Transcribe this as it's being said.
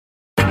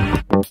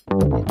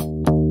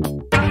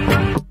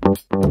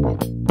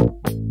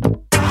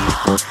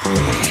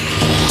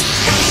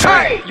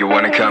Hey, you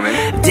wanna come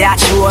in? 다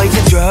추워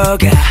이제 들어가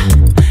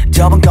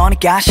좁은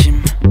거니까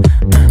심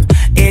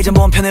이제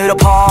몸편으로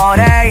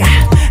퍼내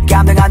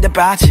감당 안 돼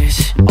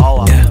빠지지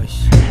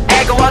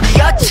애고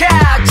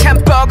어디였자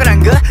참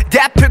뻐근한 거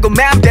다 풀고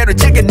마음대로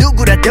즐겨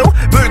누구라도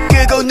불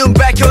끄고 눈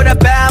밝혀라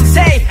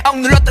밤새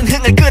억눌렀던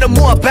흥을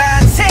끌어모아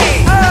반세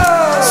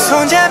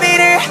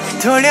손잡이를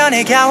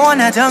돌려내가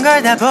원하던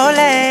걸 다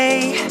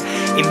볼래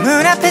이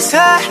문 앞에서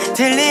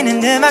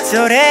들리는 음악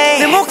소리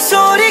내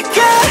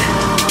목소리가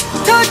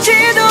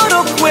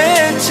터지도록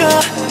외쳐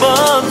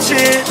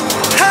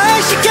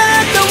멈칫할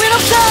시간 따윈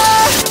없어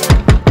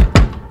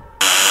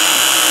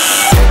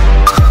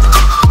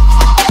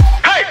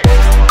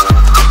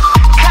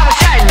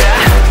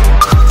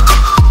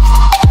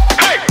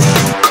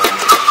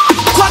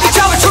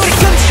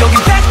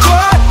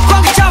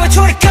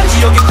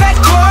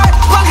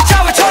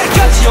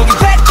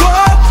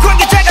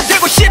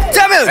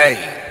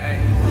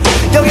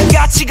여긴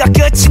가치가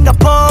끝인가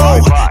보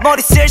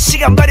머리 쓸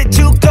시간 빨리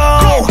두고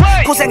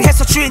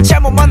고생해서 주인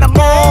잘못 만난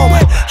몸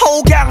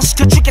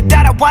호강시켜줄게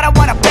따라와라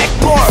와라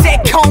백보드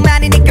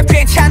새콤하니까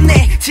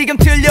괜찮네 지금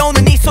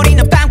들려오는 이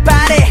소리는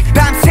빵빠레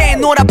밤새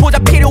놀아보자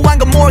필요한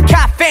건 more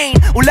caffeine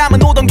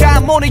올라면 오던가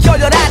문을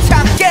열려라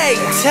참깨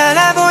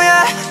달라 보여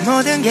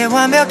모든 게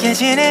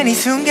완벽해지는 이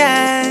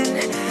순간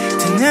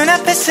두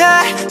눈앞에서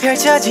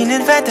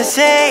펼쳐지는 판타지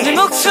내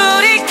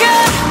목소리가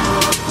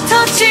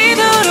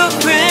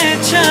터지도록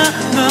외쳐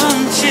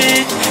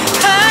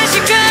멈칫할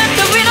시간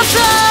따윈 없어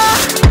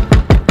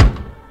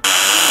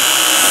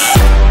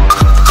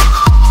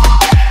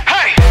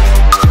Hey,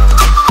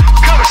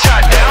 come and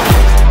shine down.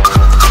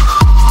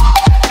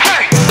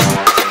 Hey,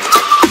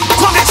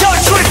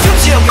 광개처럼 줄이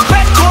금지 여긴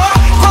backward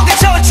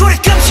광개처럼 줄이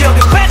금지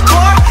여긴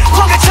backward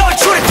광개처럼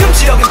줄이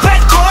금지 여긴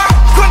backward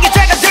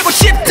관계자가 되고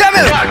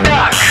싶다면 knock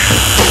knock.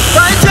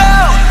 Find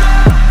out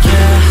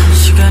yeah,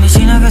 시간이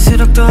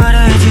지나갈수록 더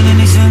알아해지는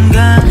이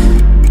순간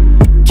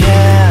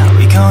Yeah,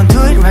 we gon' do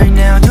it right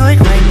now,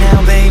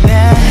 baby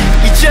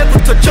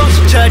이제부터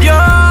정신 차려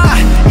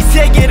이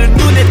세계를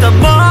눈에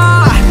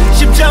담아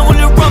심장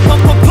울려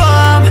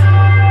빰빰빰빰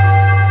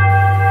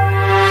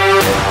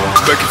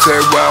Make it say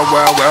wow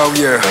wow wow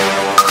yeah.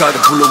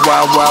 다들 불러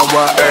wow wow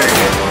wow hey.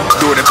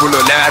 노래 불러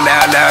now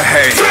now now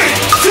hey. 3,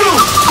 2,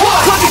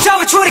 1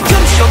 관계자와 줄이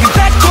금지 여긴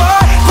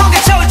backward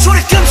관계자와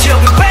줄이 금지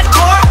여긴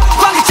backward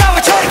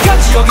관계자와 줄이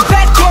금지 여긴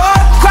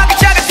backward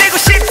관계자가 되고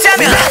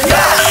싶다면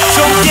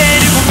좀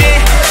때리고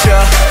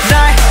미쳐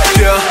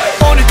날려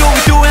오늘도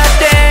we do our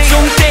thing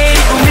좀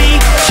때리고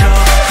미쳐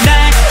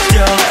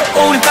날려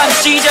오늘 밤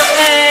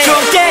시작해 좀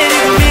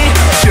때리고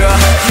미쳐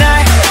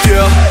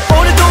날려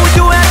오늘도 we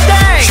do our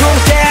thing 좀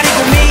때리고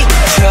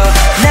미쳐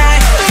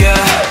날려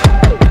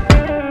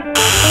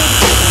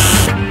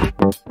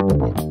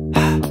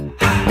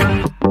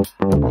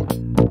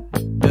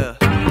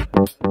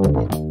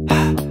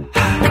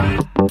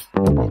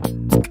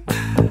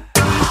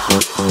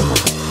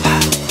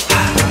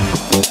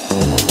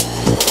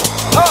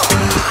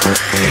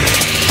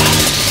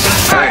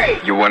Hey,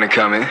 you wanna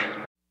come in?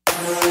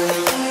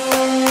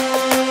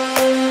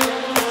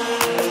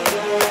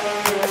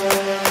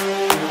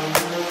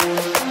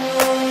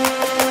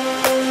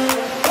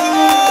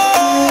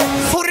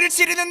 소리를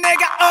지르는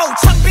내가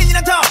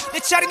창빈이란 더내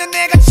자리는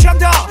내가 처음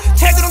더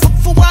태그는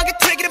소프하게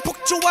되기를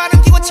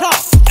폭주하는 기관총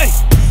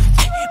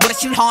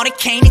몰아치는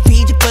허리케인이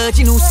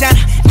뒤집어진 우산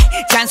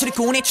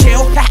잔소리꾼의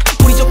최후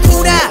우리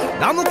좋구나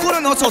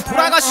나무꾼은 어서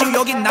돌아가시오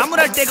여긴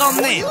나무랄 데가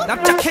없네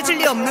납작해질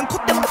리 없는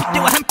콧대와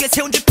핏대와 함께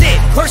세운 집들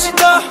훨씬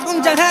더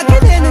웅장하게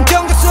되는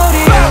경적 소리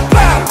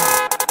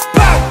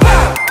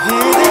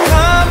Here they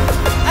come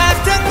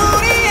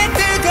악당무리의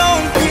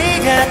뜨거운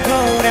비가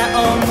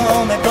돌아온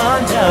몸에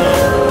번져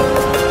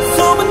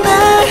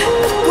소문난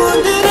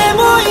군들의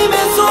모임에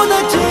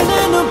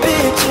쏟아지는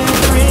눈빛은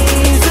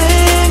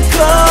freezing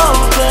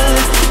cold but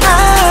I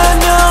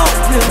know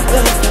we'll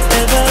last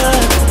forever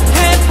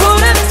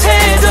해보라는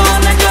태도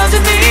난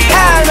여전히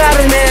할 말을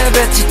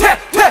내뱉지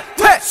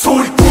퇴퇴퇴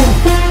소리꾼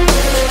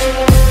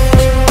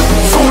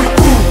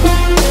소리꾼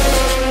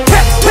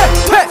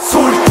퇴퇴퇴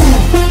소리꾼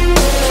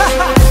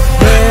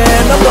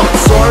Man I'm not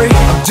sorry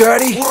I'm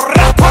dirty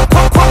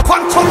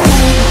쾅쾅쾅쾅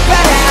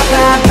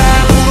빠라바바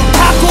무릎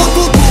타고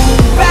두두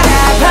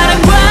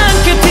바람과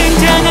함께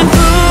등장한 후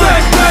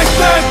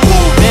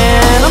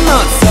Man I'm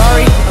not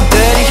sorry I'm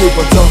dirty Keep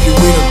on talking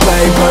we don't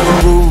play by the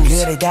rules.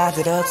 그래 다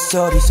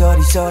들었어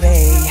소리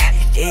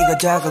이거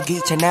저거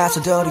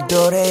귀찮아서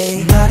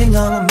도리도리 말이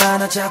너무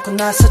많아 자꾸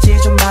나서지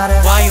좀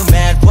마라 Why you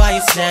mad, why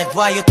you sad,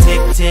 why you tick,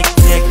 tick,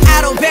 tick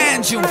I don't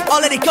ban 중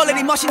얼레리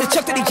걸레리 멋있는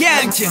척들이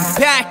양증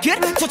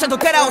발끝 조차도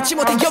따라오지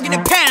못해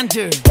여기는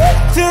팬들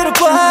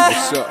들어봐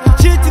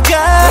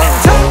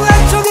질투가 전부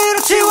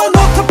한쪽으로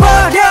지워놓고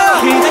버려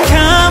Here they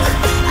come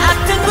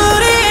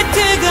악당부리의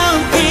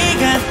뜨거운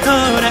비가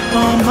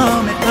돌아온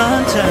몸에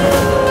던져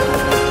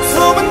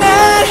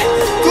소문난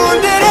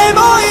군들의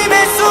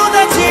모임에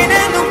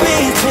쏟아지는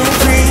눈빛은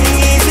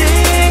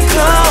freezing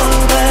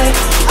cold but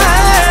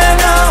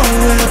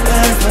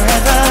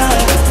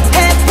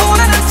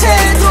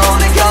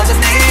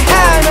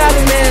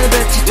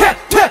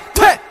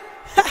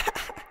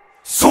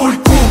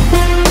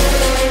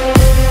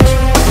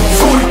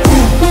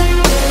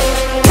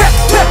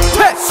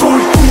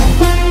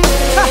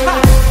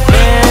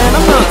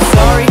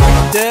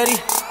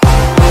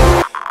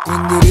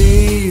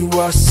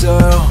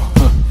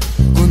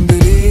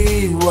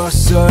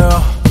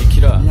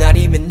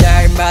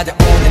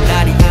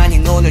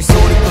오늘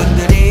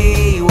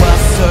소리꾼들이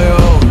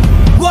왔어요.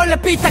 원래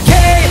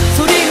삐딱해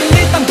소리는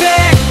일단 100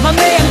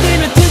 맘에 안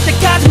들면 들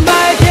때까지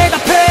말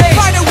대답해.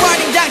 Final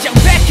warning 당장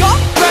back up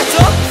break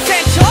up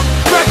set up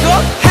break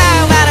up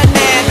how 많은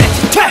내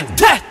뱉지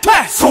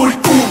퇴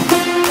소리꾼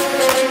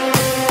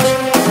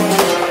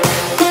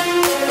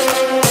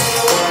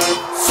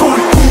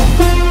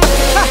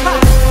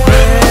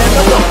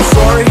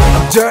Sorry,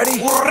 I'm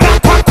dirty.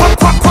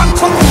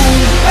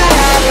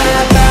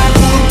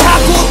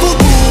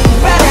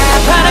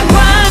 바람과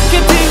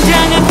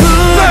등장한 군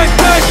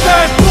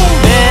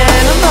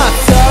Man, I'm not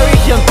sorry,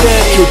 I'm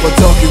dirty. Keep on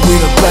talking, we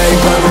don't play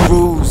by the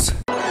rules.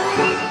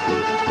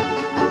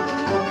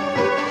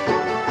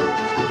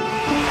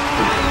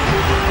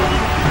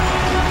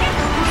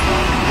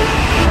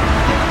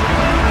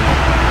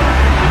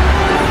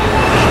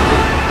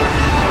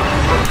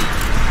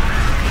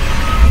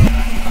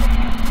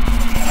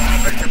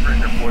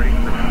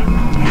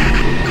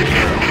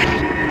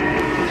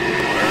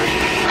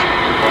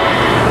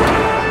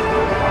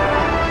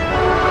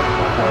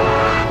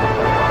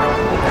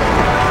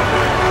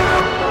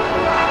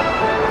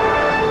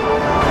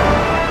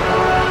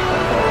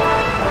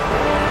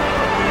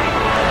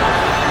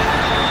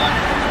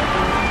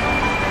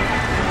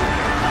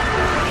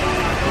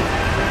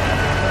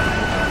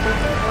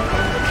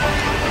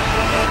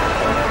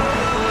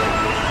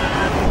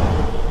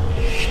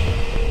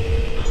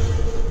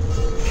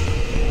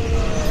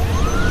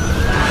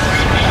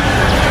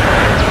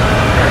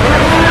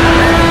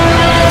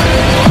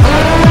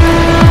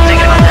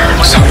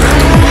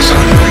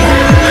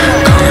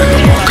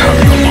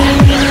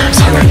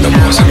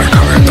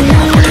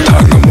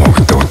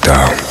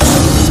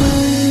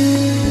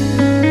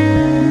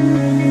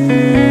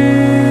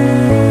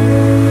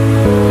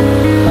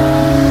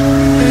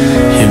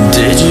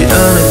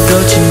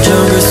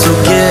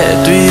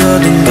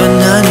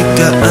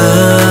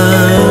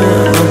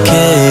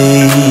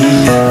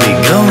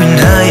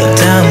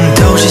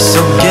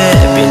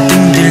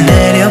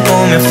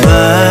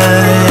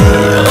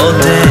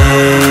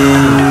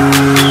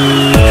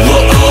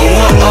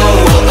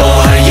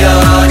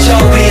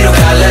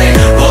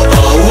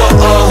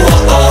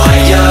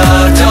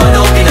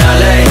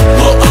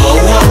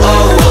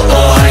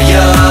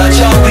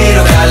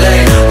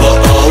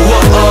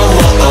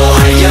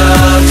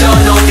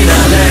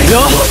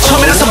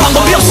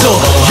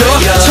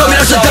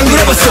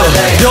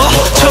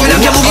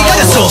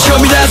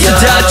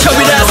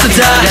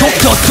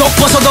 독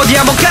벗어 어디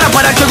한번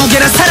깔아봐라.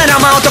 결국에는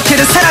살아남아.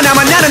 어떻게든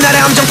살아남아. 나는 나의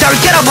함정 따위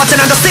깨러봤자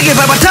난 더 세게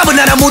밟아. 답은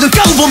나라 모두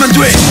까고 보면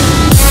돼.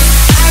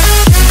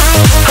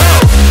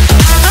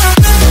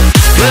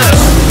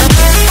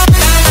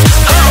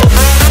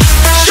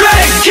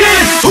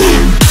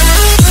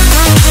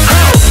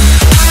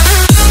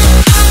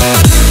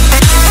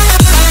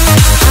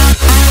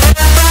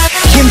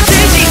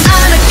 힘들지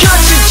않아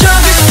거친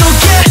저기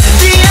속에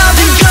뛰어든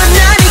건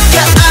나니까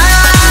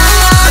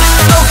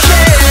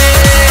Okay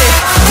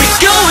We're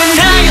going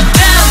higher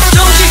down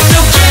도시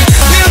속에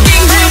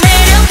빌딩들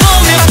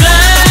내려보며 fly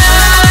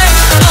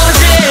all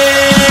day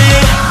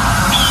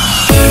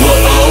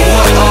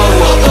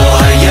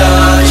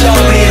Woah 저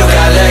위로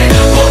갈래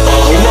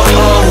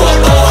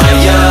Woah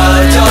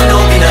더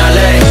높이 날래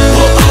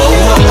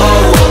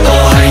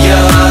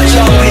Woah 저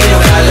위로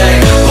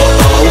갈래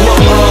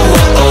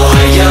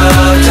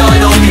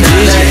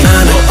힘들지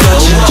않아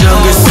거친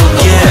정글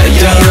속에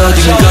뛰어든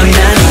건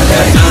나니까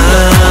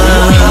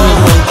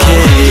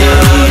Okay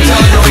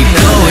We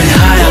going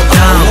higher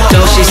down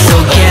도시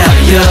속에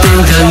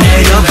빌딩들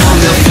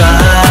내려보며 fly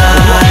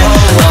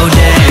all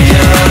day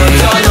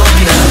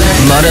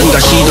마른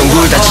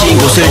가시동굴 닫힌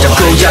곳을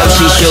잡고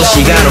잠시 쉴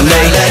시간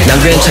없네. 난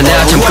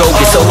괜찮아 참고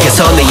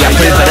계속해서 내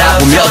앞을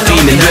바라보며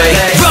뛰면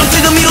돼. Run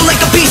to the middle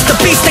like a beast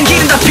난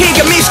길은 다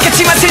피가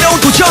미숙했지만 새로운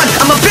도전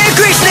I'm a big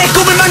grease 내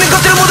꿈을 막는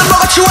것들을 모두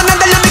먹어치워 난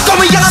달려 내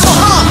꿈을 향한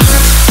모험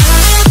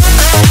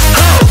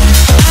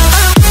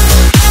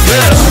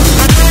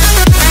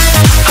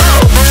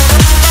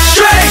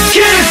Straight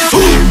kid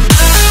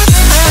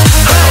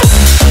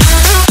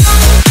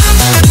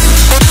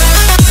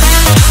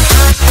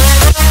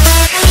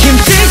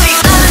힘들지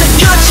않아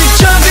거친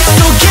저기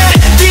속에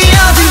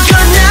뛰어든 건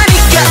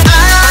나니까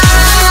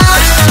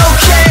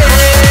Okay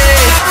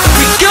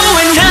We're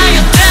going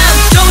higher down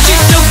도시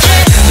속에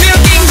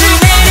빌딩들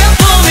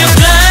내려보며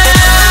fly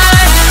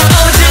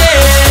all day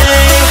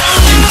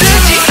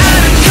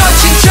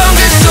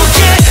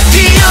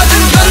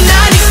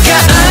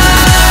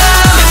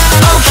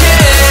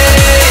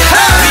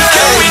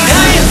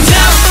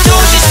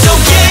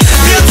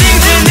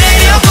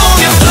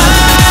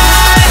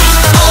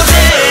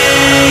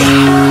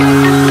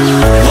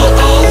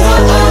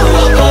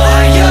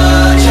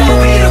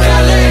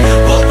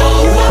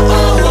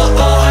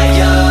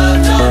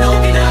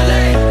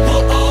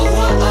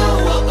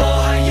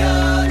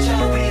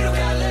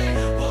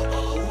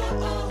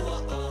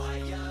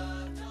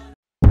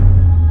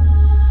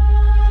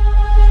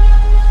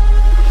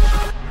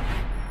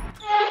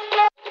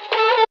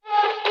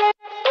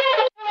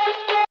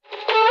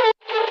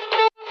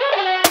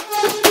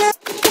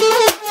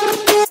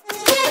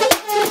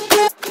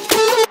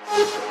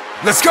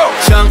Let's go.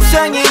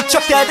 정상인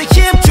척 다들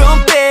힘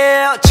좀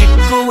빼.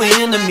 짓고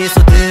있는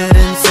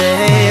미소들은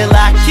say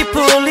락이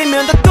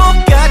풀리면 다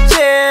똑같지.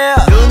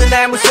 눈은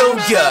날 무서워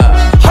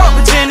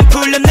허브제는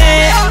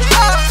풀렸네.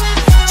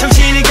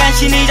 정신을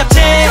간신히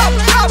잡채.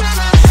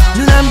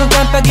 눈 한 번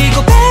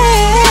깜빡이고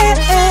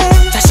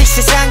다시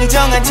세상이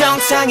정한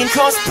정상인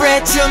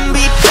코스프레 준비.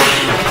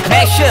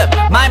 Mashup,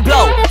 mind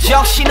blow,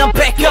 정신은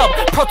backup.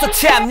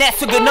 프로토타입 내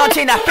속은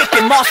언제나 fit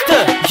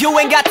monster.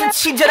 유행 같은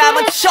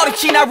친절함은 저리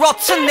지나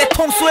rotten. 내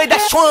통수에다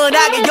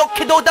시원하게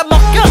욕해도 다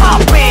먹여.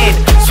 Pop in,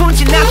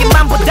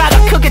 순진하게만 보다가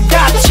크게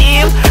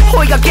다짐.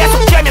 호의가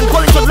계속되면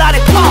권리줄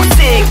나를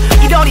toxic.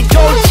 이러니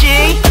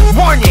돌지,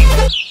 warning.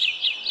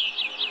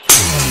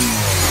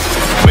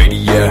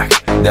 Maniac,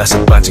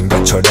 나서 빠진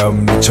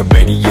것처럼 미쳐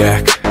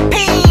Maniac.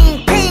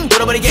 핑핑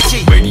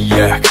돌아버리겠지.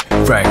 Maniac,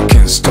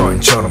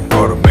 Frankenstein처럼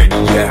걸어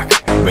Maniac.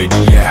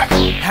 Maniac,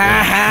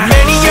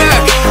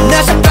 Maniac,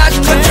 나서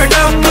빠진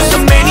것처럼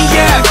무슨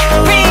Maniac.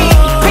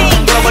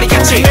 핑핑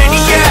돌아버리겠지.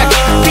 Maniac,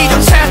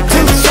 비정상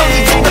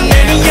성이 된다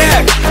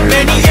Maniac.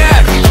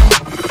 Maniac,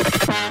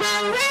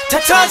 다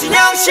터진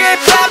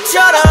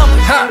형실밥처럼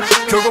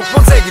결국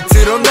본색이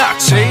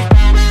드러났지.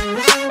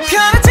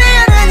 편하지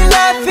않은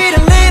life,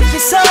 it'll leave me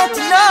so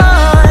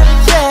tonight.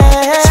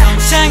 Yeah.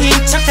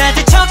 정상인 척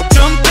다들 척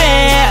좀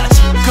빼.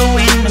 짓고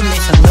있는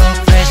미소 no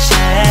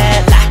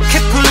pressure. 락해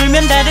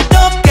풀면 다들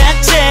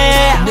똑같지.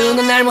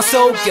 눈은 날 못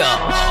속여.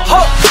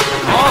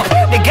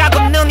 내가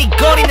걷는 이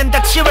거리는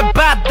다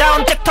지뢰바다.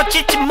 언제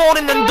터질지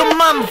모르는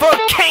둠만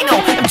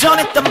volcano.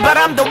 전했던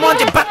바람도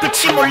언제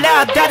바꿀지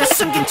몰라. 다들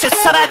숨긴 채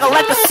살아가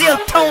like a seal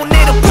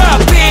tornado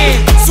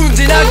popping.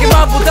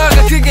 순진하게만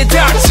보다가 그게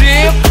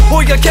닥침.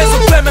 호의가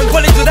계속되면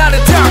권리줄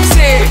아는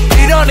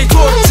toxic. 이러니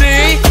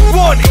돌지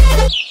warning.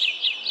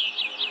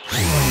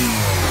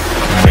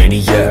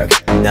 Maniac,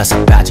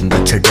 나서 빠진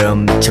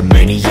것처럼 미쳐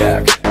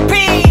Maniac.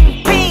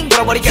 핑핑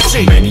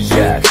돌아버리겠지.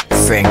 Maniac,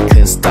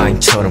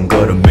 Frankenstein처럼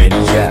걸어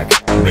Maniac.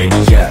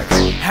 Maniac,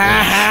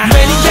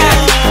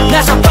 Maniac,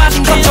 나서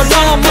빠진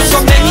것처럼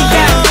무서운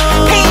Maniac.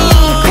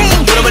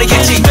 핑핑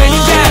돌아버리겠지.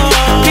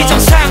 Maniac,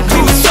 비정상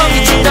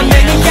구성이 준다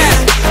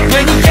Maniac.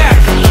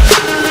 Maniac.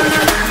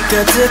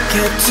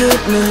 가득해 두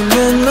눈은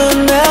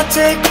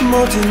lunatic.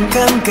 모든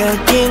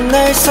감각이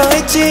날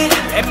서있지.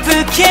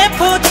 예쁘게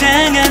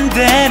포장한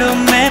대로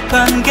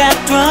매번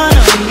갖던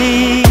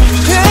언니.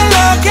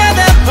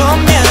 흘러가다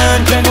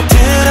보면 결국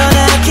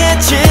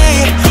드러나겠지.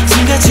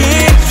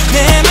 숨겨진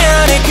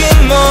내면의 그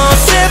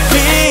모습이.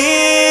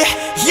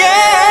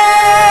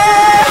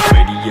 Yeah.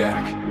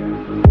 Maniac,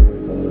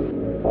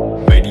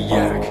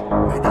 Maniac,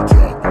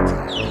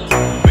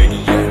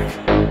 Maniac,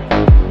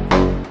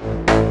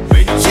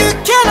 Maniac. You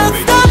cannot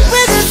stop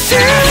with the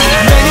truth.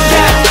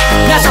 Maniac,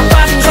 나서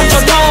빠진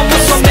것처럼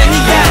무서운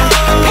Maniac.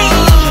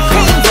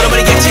 핑핑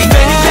돌아버리겠지.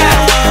 Maniac,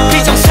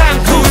 비정상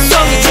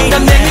구성이 준다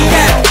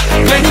Maniac.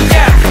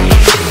 Maniac.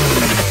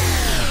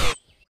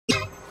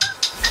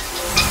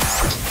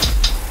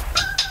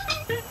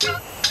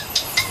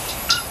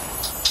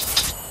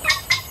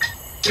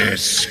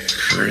 It's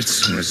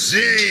Christmas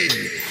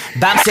Eve.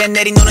 밤새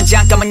내린 눈은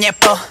잠깐만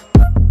예뻐.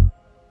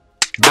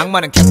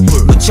 낭만은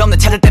갯불. 눈치 없는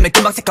차들 때문에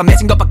금방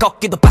새까매진 것봐.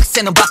 걷기도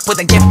빡세는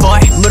박보단 예뻐.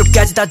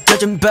 무릎까지 다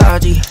젖은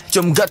바지.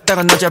 좀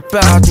걷다가 낮아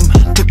빠짐.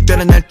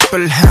 특별한 날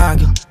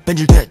특별하게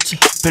변질됐지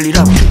별일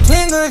없지.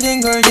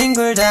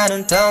 뒹굴뒹굴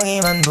다는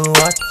덩이만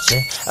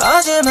부었지.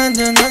 어제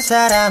만드는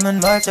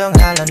사람은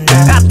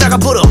멀쩡할란다. 갔다가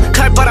불어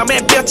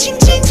칼바람에 뼈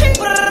칭칭칭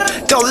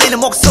떠올리는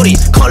목소리.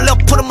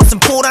 컬러풀은 무슨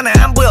불안해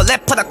안 보여.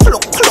 래퍼다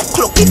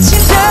쿨룩쿨룩쿨룩 기침.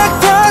 Jack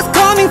was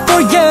coming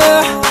for you.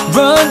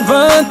 Run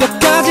run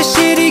뼈까지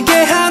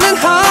시리게 하는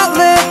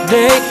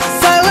holiday.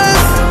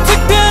 Silence.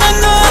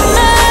 특별한 넌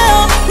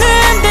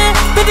없는데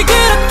어디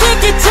그렇게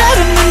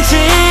기다렸는지.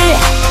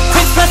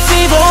 Christmas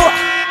Eve.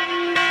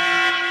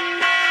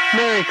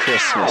 Merry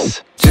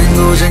Christmas.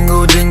 Jingle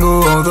jingle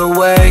jingle all the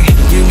way.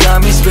 You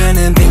got me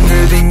spinning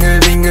빙글 빙글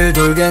빙글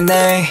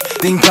돌겠네.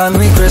 빙판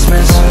with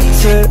Christmas.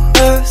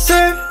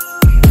 슬슬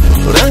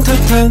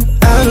우렁탕탕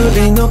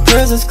아무리 no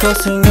presents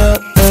causing a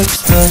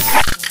Xmas.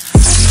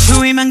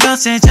 추위만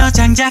거세져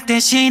장작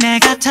대신에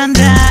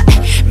같한다.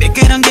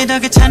 미끄럼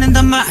기덕에 차는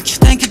더 막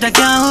땡큐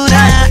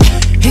다가오라.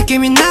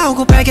 힉김이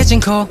나오고 빨개진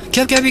코.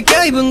 겹겹이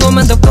껴입은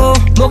것만 덮고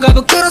뭐가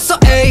부끄러워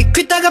에이.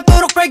 귀따가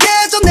뽀록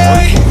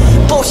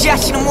빨개졌네.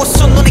 뽀시하시는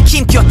모습 눈에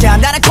김겼다.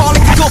 나는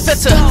calling to go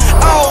faster.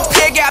 Oh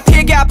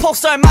피해가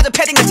폭설마저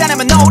패딩을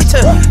짜내면 놀이터.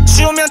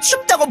 추우면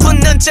춥다고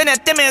붙는 쟤네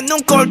때문에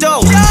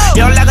눈꼴도.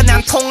 연락은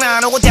난 통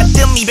안 오고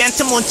대뜸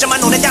이벤트 문자만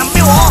눈에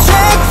담비워.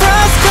 Jack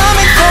Frost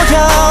coming for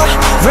you.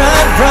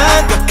 Run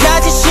run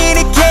끝까지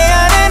시리게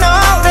하는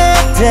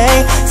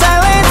holiday.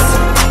 Silence.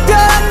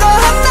 특별한 거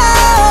하나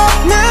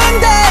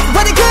없는데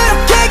어디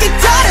그렇게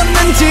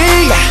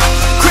기다렸는지.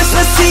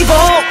 Christmas Eve.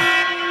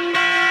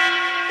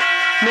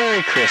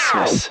 Merry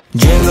Christmas.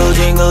 Jingle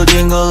jingle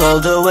jingle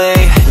all the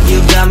way.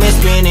 You got me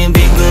spinning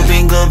bingle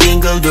bingle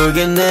bingle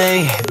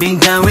돌겠네.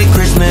 빙판 with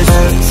Christmas.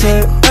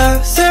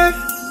 슬슬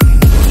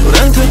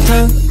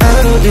우렁탕탕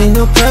아무리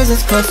no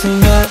presents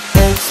causing a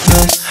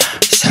Xmas.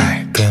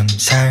 살금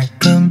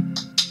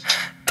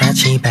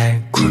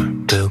시발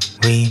굴뚝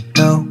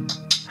위로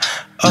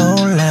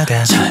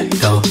올라가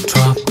차로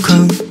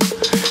드롭쿵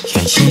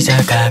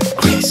현시자가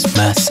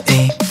크리스마스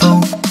이브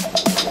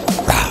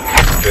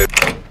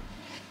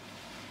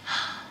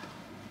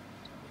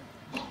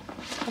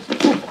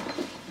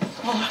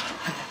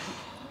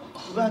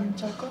누가 안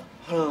잘까?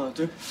 하나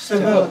둘 셋.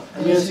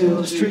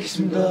 안녕하세요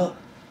스트레이키즈입니다.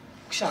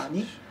 혹시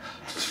아니?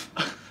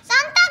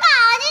 산타가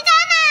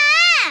아니잖아!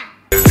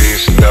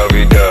 Feliz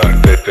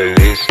Navidad,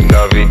 Feliz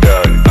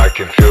Navidad. I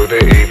can feel the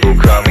evil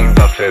coming,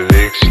 but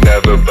Felix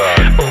never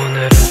bought.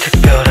 오늘은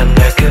특별한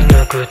날 그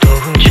누구도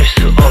훔칠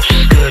수 없어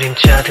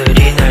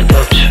그림자들이 날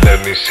덮쳐.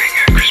 Let me sing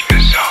a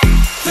Christmas song.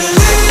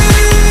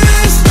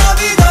 Feliz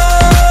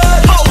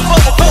Navidad.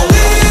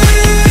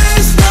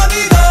 Feliz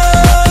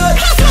Navidad.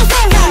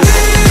 Feliz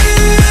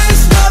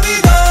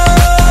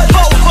Navidad.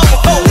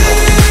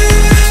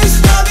 Feliz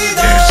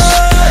Navidad.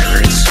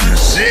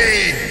 Christmas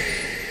Eve.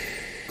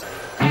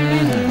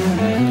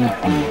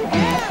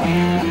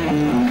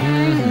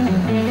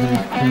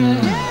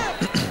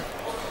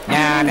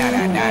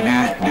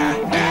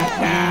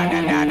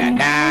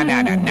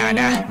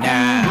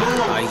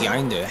 이게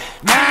아닌데.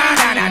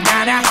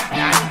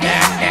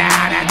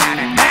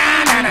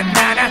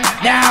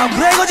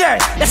 브레이거젤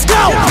Let's go!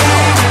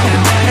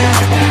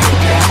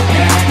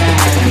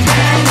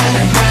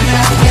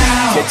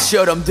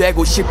 개처럼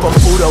되고 싶어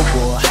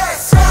부러워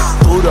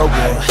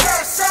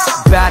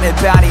반에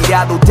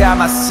반이라도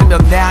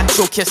담았으면 난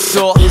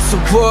좋겠어.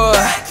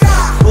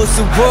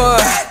 우스워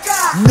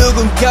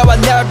누군가와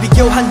날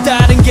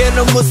비교한다는 게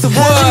너무 무서워.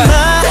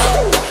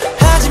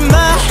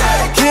 하지마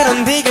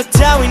그런 비교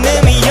따윈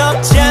의미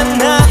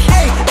없잖아.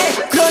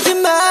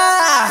 그러지마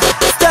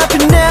Stop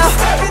it now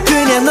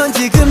그냥 넌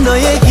지금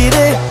너의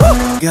길을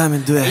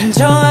가면 돼.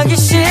 인정하기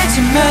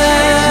싫지만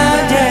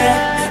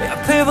yeah,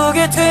 앞을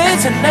보게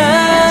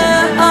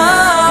되잖아.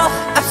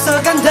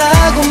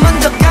 앞서간다고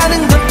먼저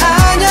가는 건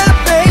아냐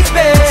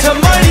baby. 저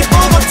멀리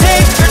보고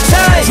take your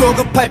time.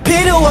 조급할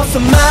필요 없어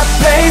my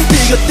pace.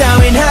 비교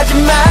따윈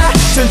하지마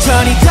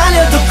천천히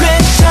달려도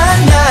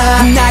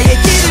괜찮아.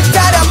 나의 길을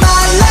따라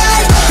my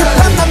life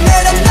급한 맘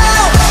내려놔.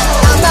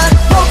 나만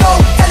보고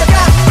달려가.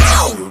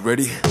 You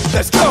ready?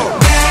 Let's go.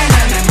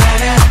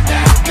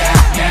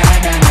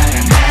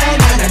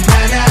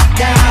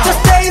 Just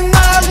stay in my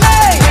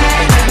lane.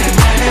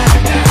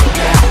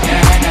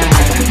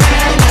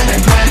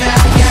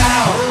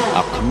 아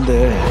근데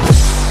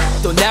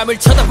또 남을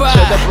쳐다봐.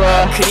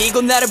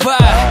 그리고 나를 봐.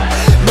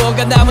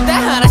 뭔가 나보다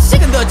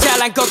하나씩은 더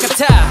잘난 것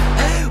같아.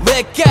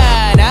 왜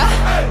까나?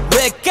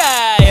 왜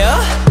까요?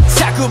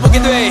 자꾸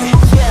보게 돼.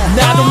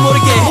 나도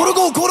모르게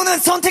모르고 고르는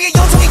선택의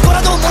연속인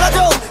거라도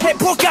몰라도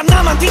해볼까.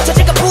 나만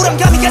뒤처질까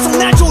불안감이 계속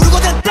날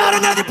조르거든.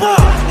 다른 애들과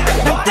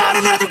난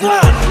다른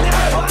애들과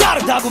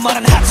다르다고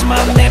말은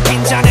하지만 내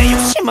빈잔에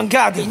욕심만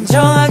가득.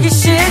 인정하기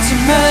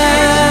싫지만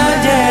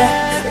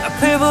yeah,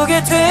 앞을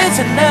보게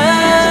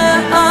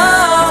되잖아.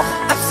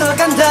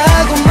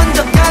 앞서간다고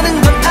먼저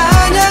가는 건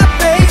아냐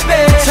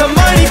baby. 저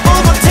멀리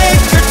보고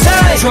take your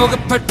time.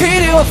 조급할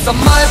필요 없어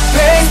my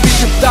pace.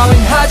 비교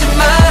따윈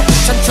하지마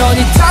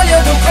천천히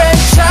달려도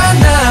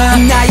괜찮아.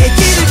 나의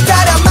길을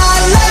따라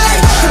my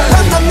life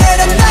급한 맘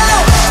내려놔.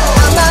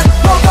 나만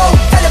보고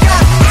달려가.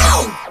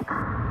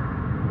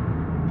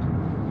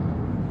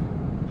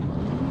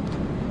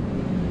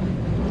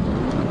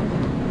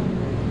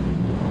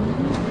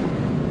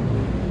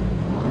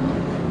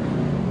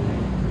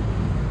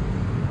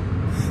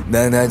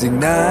 난 아직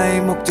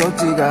나의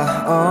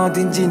목적지가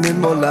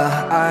어딘지는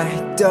몰라.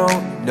 I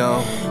don't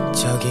know.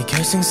 저기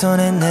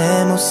결승선에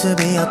내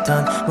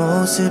모습이었던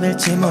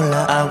모습일지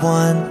몰라. I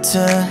want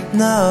to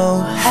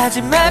know.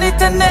 하지만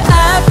일단 내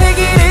앞에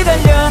길을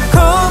달려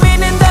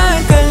고민은 다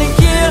헷갈린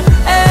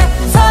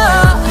길에서.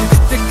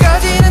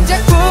 그때까지는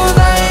자꾸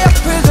나의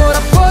앞을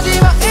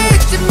돌아보지마.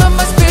 있지만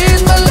my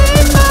speed my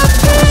lane my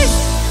pace.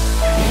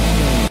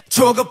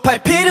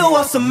 조급할 필요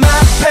없어 my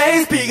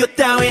pace. 비교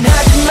따윈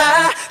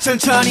하지마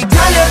천천히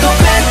달려도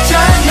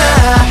괜찮아.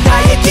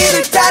 나의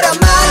길을 따라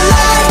my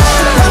life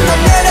급한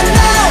맘 내려놔.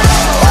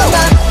 나만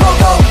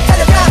보고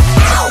달려가.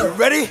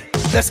 Ready?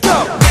 Let's go.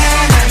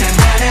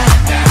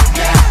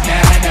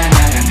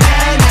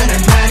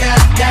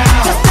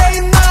 Just stay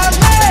in my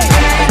lane.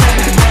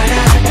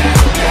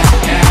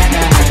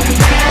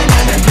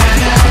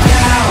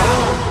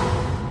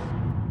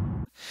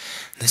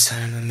 내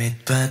삶은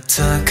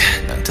밑바닥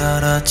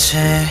낭떠러지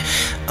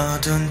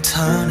어두운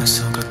터널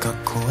속을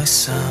걷고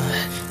있어.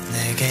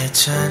 내게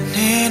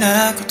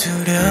잔인하고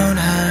두려운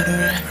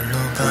하루를 홀로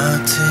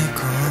버티고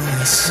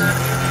있어.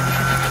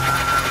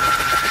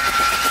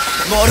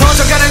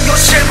 멀어져가는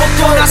것을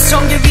목도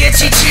낯선 길 위에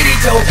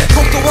지치리도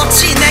곡도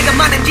없이 내가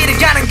많은 길을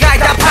가는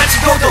가이다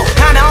팔찌고도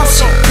하나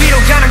없이 위로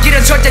가는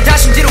길은 절대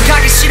다시 뒤로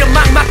가기 싫어.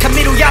 막막한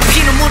미루야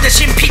피눈물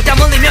대신 피땀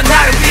흘리면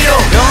나를 위로.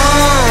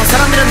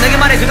 사람들은 내게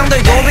말해 그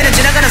정도의 고비는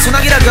지나가는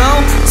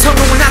소나기라고.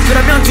 성공을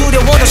낳으려면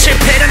두려워도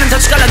실패라는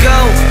덫이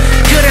갈라고.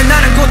 그래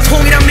나는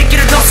고통이란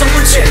미끼를 더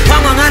섞은 채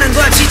방황하는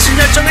거야. 지친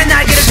열정의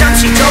날개를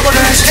잠시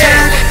접어둔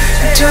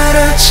채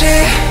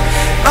저렇지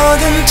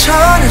어둠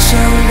터널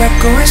속을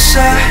걷고 있어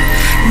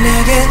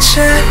내게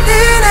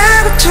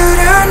잔인하고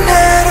두려운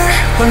나를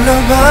홀로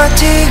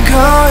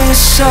버티고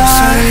있어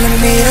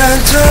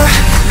설렘이라도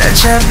날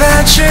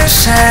잡아줄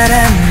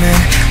사람은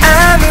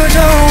아무도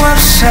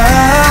없어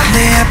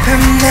내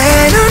아픔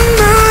내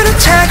눈물을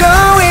타고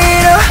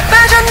위로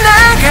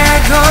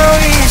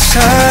빠져나가고 있어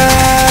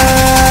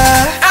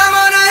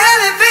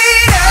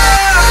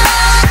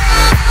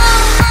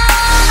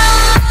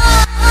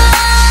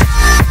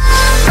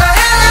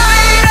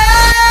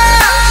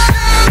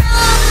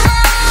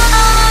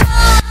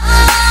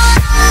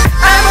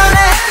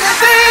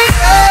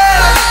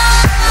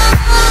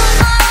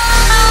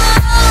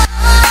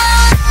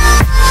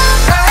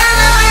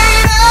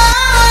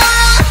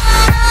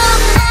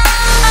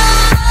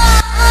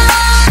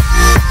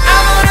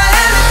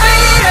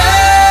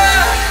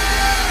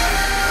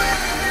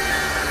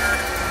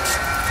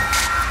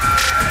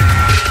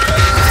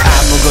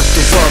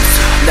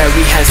날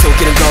위한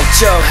속이는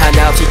걱정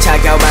하나 없이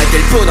차가운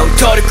말들 뿐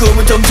엉터리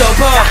꿈은 좀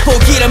접어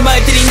포기란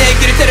말들이 내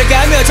길을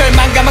따라가며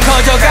절망감만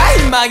커져가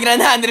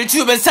희망이란 하늘을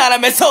주변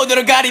사람의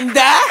손으로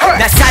가린다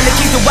날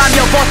살리기도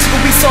하며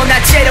버티고 있어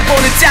날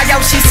째려보는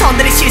차가운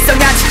시선들이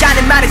실성하지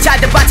않은 말을 잘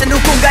들어봤자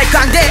누군가의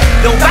광대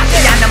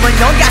너밖에 안 남은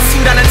넌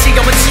가수라는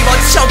지금은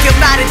집어쳐 그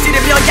말을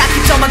들으며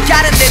약해져만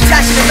가는 내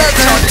자신을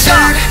넓혀져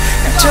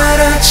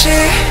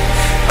떨어지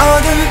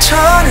어둠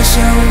터널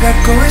속을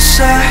걷고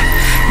있어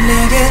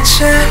내게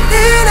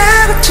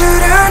잔인하고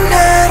두려운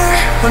나를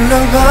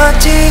홀로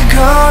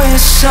버티고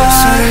있어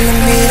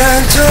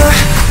설렘이라도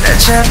날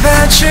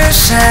잡아줄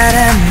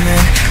사람은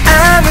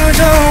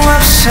아무도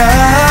없어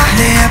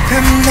내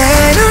아픔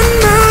내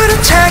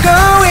눈물을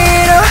타고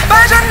위로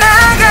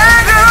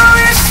빠져나가고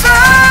있어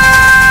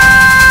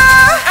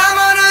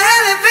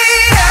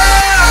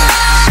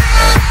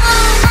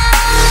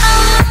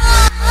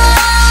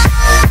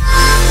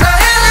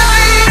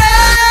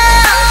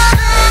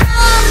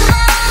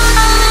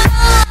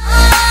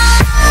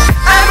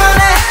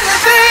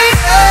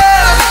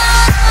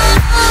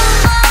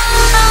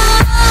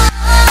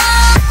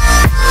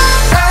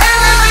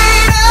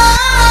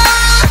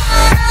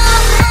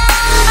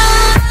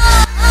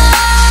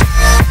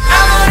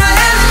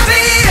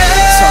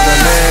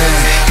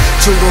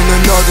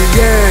출구는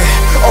어디에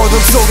어둠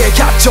속에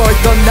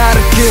갇혀있던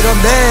나를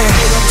끌어내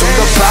좀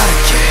더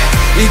빠르게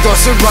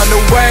이것을 run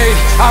away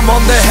I'm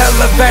on the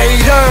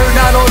elevator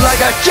난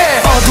올라갈게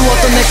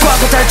어두웠던 내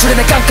과거 탈출해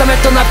내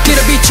깜깜했던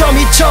앞길을 비춰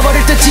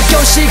미쳐버릴 듯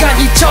지겨운 시간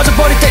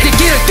잊혀져버릴 때 이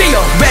길을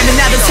뛰어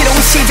외면하던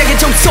새로운 시작의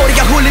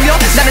종소리가 울리며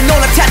나는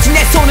올라타지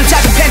내 손을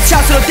작은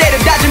펜트하우스로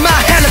데려다줄 my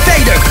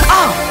elevator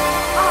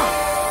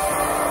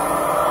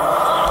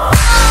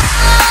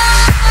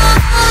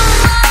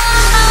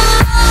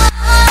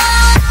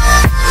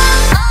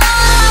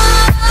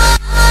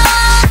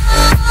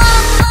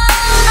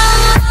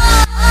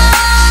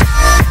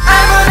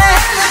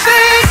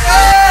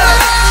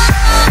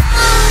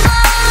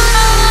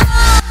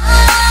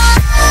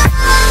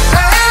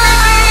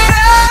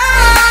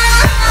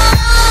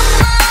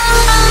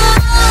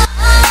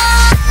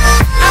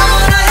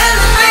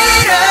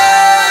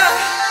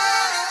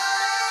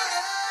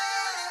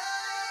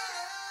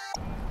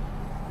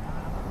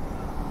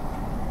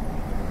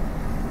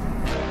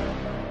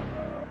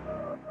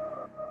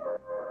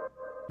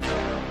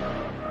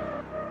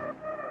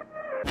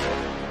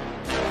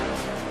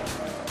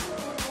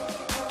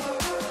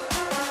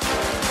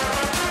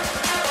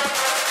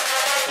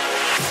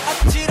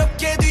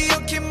어지럽게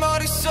뒤엉킨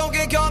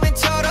머릿속에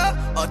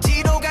거민처럼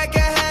어디로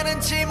갈까 하는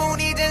질문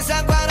이젠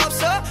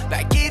상관없어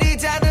발길이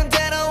닿는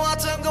대로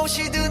어떤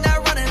곳이든 I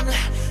running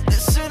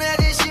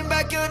느슨해진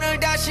신발끈을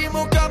다시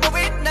묶어보고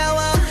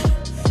나와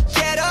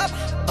Get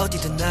up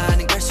어디든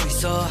나는 갈 수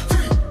있어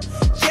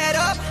Get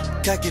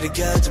up 갈 길을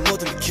가지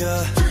모두 비켜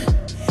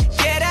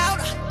Get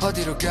out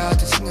어디로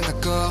가든 신경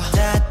닦고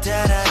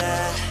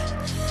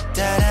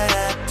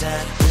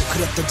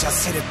그랬던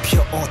자세를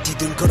펴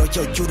어디든 걸어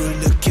여유를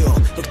느껴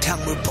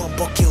흙탕물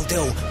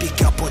범벅길도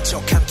비가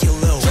번쩍한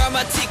길로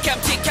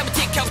드라마틱함 틱하면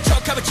틱하고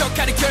척하면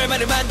척하는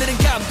결말을 만드는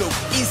감독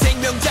인생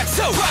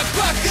명작소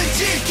확확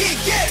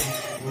끈질기게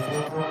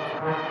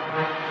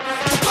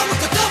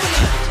덮어먹고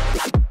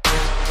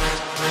더블라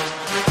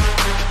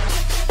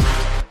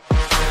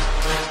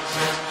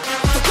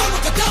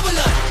덮어먹고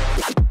더블라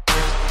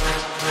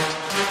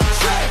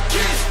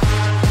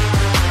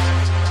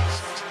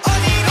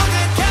어디로든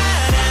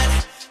가난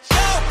Go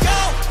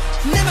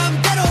go 내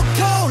맘대로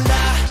골라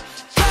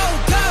Go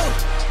go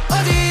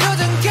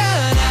어디로든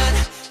가난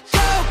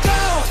Go go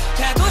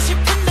가고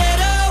싶은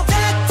대로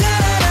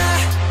따따라라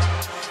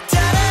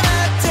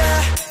따라라따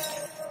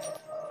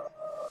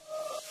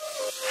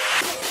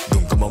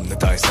눈감없는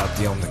달에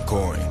싹디 없는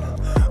코인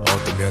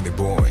어떤 면이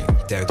보인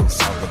때도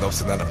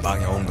상관없어 나는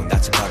방해 없는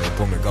나침반에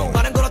봄을 고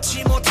많은 걸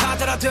얻지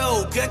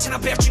못하더라도 괜찮아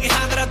백 중에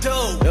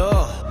하나라도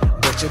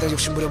맥주다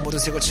욕심부려 모든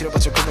색을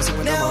치러봤자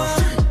검은색만 남아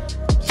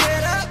Get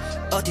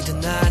up 어디든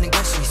나는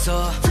갈 수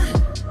있어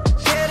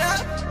Get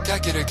up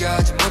갈 길을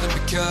가지 모두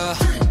비켜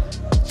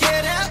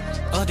Get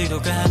up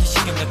어디로 가든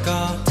신경 낼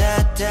거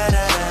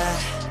따따라라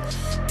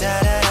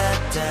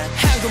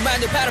한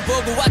곳만을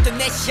바라보고 왔던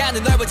내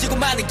시야는 넓어지고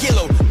많은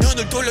길로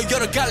눈을 돌려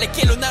여러 갈래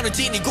길로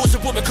나눠진 이곳을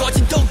보며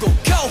거진 동고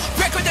Go!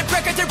 break all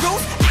the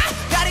rules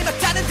발이 막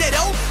타는 대로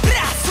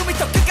숨이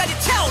더 끝까지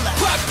차올라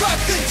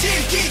꽉꽉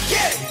끈질기게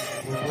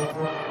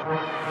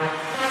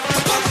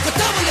더 먹고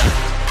떠올려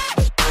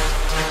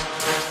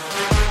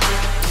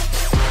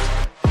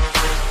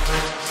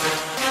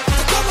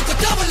더 먹고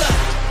떠올려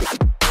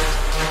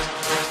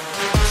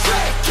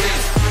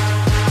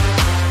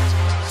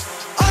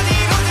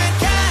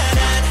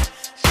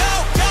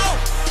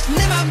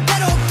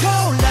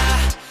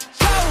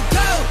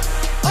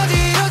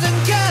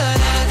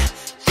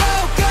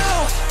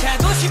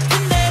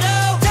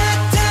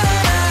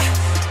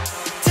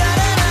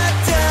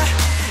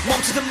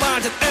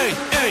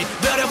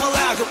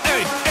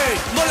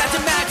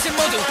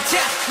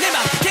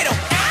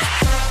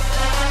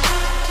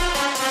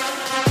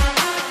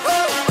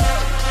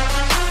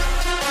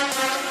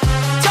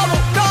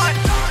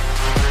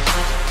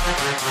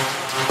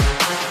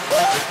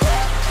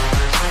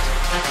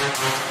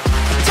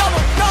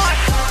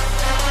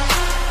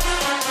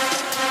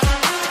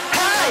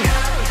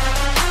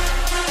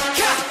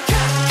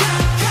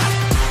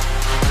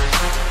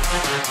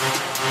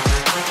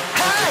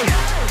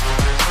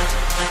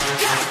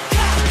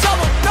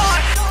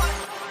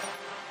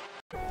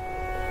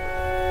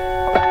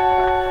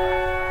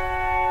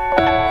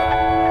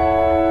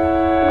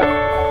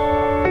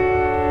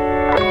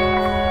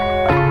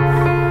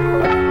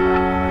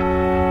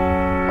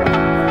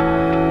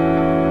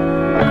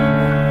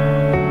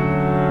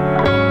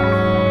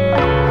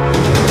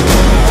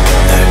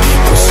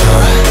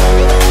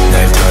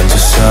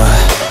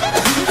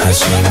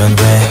하지만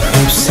왜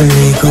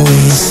휩쓸리고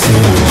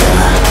있을까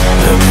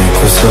널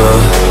믿고서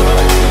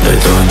날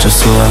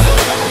던졌어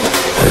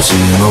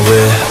하지만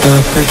왜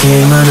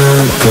아프기만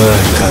한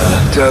걸까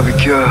다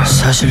비켜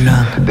사실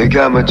난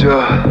내가 먼저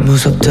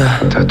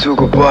무섭다 다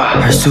두고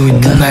봐 할 수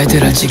있는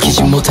말들을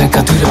지키지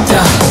못할까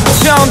두렵다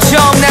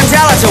점점 난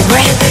달라져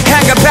왜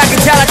한가하게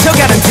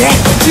달라져가는데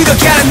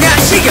들어가는 난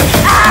지금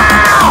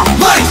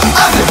머리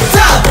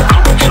아프다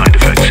Side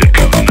effects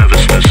include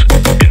nervousness,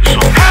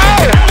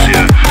 insomnia,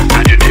 nausea,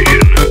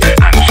 agitation,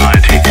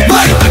 anxiety,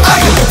 머리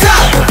아프다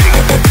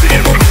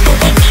vision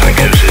problems,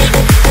 psychosis,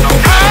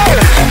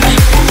 non-dizziness,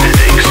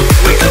 headaches,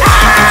 weakness.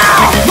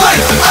 머리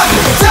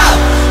아프다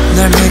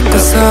널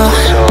믿고서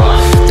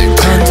널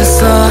던졌어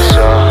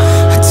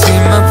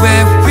하지만 왜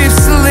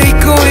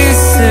휩쓸리고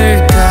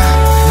있을까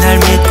날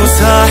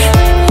믿고서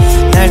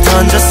날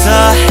던졌어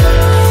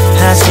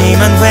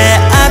하지만 왜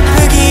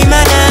아프기만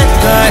한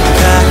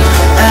걸까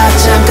아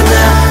잠깐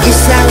나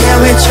이상해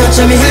왜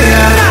초점이 흐려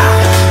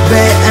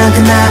왜 안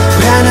끝나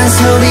불안한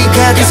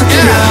소리가 계속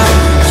들려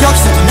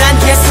여기서도 난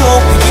계속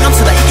위기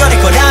넘쳐다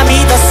이겨낼 거라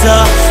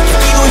믿었어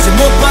여기도 이제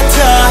못 버텨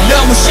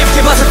너무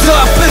쉽게 봐서 더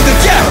아픈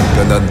걸까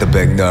변한다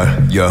백날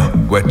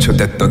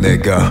외쳐댔던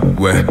내가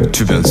왜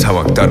주변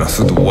상황 따라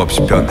수도 없이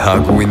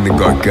변하고 있는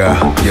걸까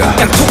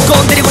그냥 툭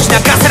건드리고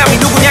지나간 사람이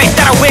누구냐에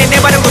따라 왜 내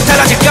반응도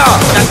달라질까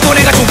난 또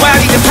내가 좋아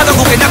리듬 타던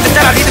곡에 남들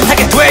따라 리듬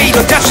타게 돼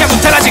이러다 자꾸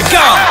달라질까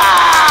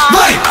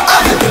머리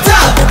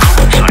아프다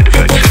Side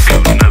effects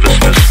include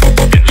nervousness,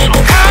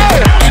 insomnia,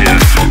 nausea,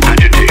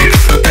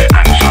 agitation,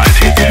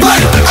 anxiety,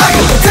 머리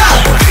아프다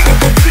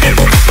vision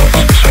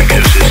problems,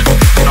 psychosis,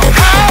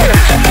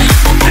 non-dizziness,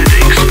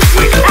 headaches,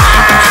 weakness.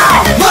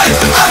 머리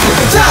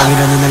아프다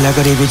밤이라는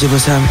날라가리 비집어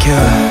삼켜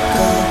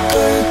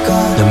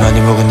넌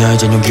많이 먹은 나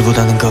이젠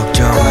용기보다는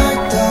걱정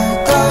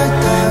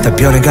다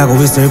변해가고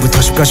있어 1부터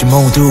 10까지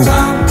모두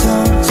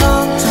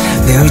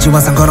내 의지와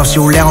상관없이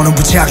올라오는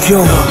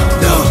부작용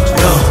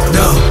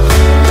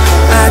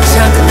아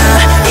잠깐 나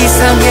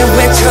이상해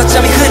왜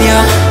초점이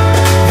흐려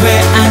왜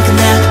안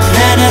끝나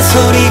불안한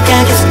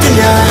소리가 계속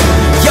들려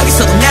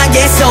여기서도 난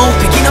계속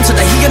패기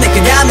넘쳐다 이겨낼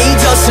거라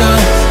믿었어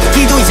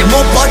여기도 이제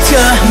못 버텨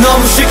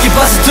너무 쉽게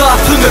봐서 더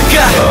아픈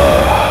걸까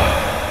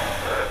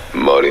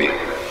머리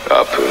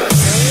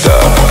아프다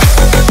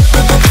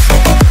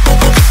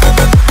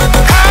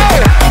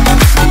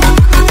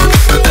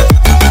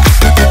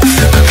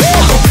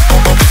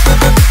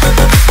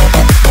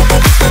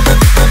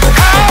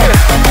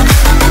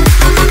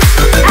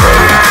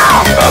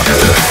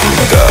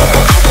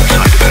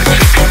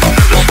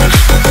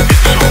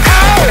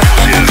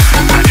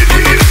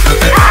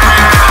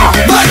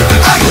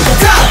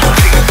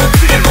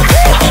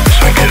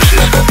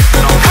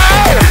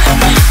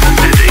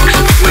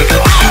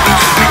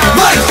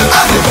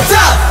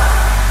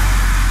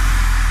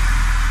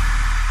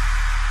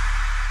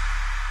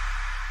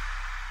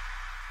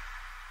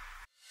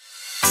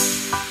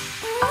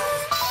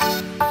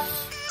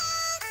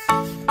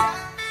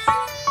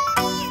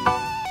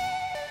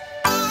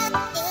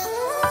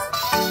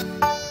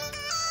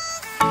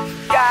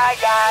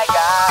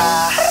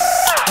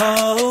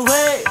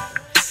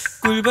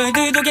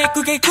꿀벌들도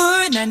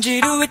개꿀 난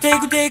지루해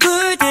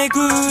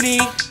대구리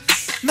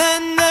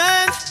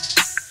만난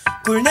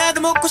꿀 나도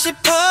먹고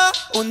싶어.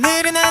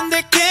 오늘은 안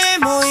될 게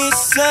뭐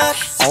있어.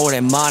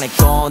 오랜만에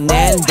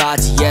꺼낸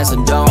바지에서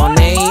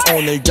너네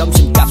오늘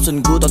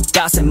점심값은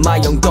구독가세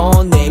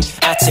마용도님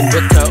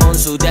아침부터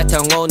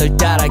온수대통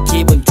오늘따라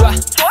기분 좋아.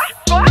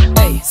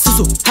 에이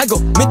수수하고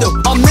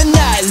민도 없는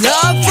날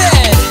love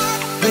it.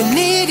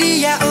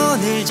 웬일이야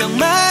오늘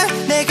정말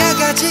내가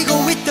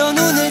가지고 있던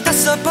운을 다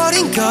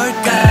써버린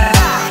걸까.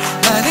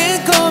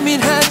 많은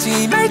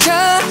고민하지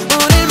말자.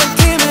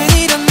 오늘만큼은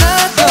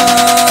일어나도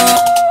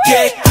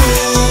개꿀.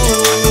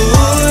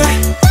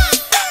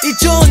 이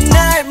좋은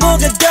날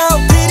뭐가 더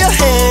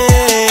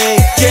필요해.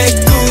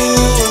 개꿀.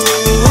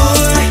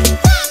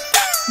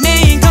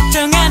 내일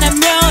걱정 안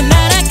하면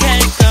날아갈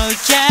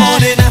거야.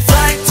 오늘 난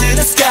fly to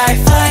the sky,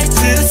 fly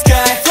to the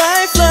sky,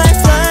 fly, fly,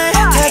 fly.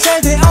 다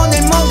잘 돼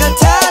오늘 뭔가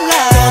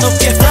달라. 더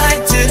높게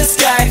fly to the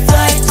sky,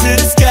 fly to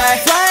the sky,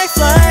 fly,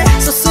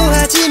 fly.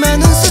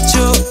 소소하지만 운수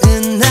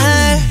좋은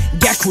날.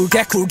 개꿀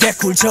개꿀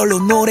개꿀 절로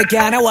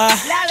노래가 나와.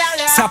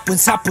 사뿐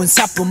사뿐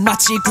사뿐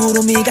마치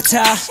구름이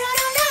같아.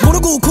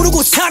 모르고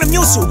고르고 사는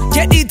요수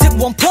get it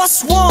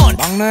 1+1.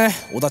 막내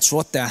오다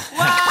주웠다.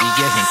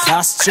 이게 힘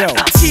클래스죠.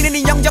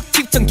 치는이 영적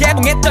집중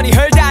개봉했더니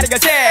헐다리가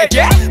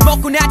 3개.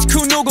 먹고 나지 그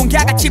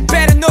누군가가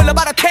집배를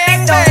눌러봐라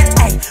택배.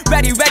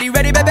 Ready ready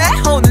ready baby.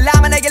 오늘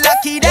나만 내게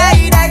lucky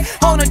day day.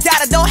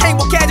 오늘따라 더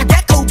행복해져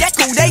개꿀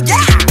개꿀 day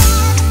yeah.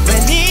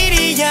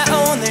 웬일이야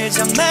오늘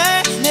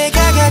정말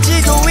내가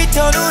가지고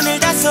있던 운을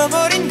다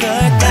써버린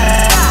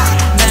걸까.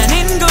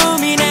 나는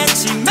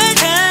고민하지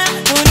말자.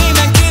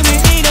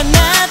 오늘만큼은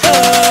일어나도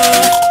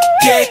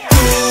개꿀.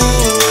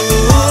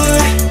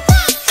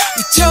 이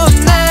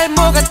좋은 날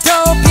뭐가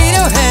더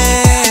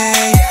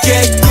필요해.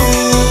 개꿀.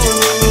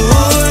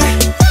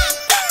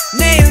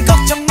 내일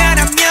걱정 안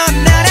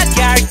하면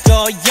날아갈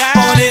거야.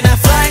 오늘 난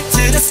fly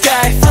to the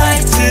sky, fly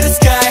to the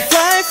sky,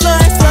 fly,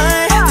 fly,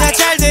 fly. 다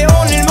잘 돼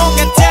오늘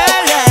뭔가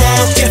달라.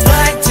 높게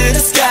fly to the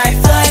sky,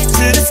 fly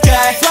to the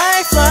sky, fly,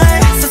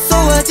 fly.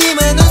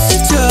 소소하지만 웃음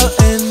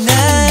좋은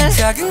날.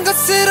 작은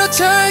것으로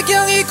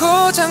절경이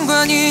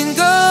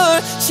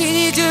고장관인걸.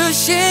 신이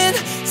주신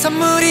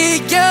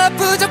선물이야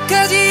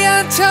부족하지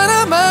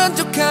않잖아.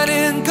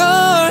 만족하는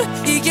걸.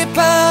 이게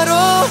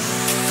바로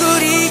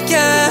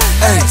꿀이야.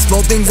 Ay,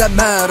 small things that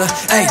matter,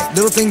 ay,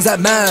 little things that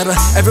matter.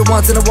 Every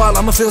once in a while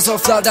I'ma feel so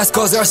fly, that's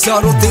cause there are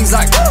subtle things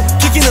like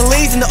Kicking the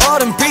leaves in the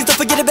autumn breeze. Don't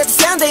forget about the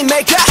sound they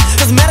make.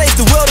 Doesn't matter if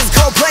the world is a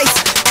cold place,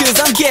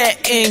 cause I'm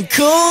getting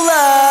cooler.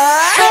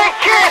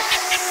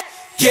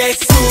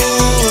 개꿀.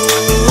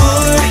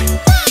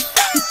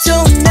 이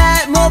좋은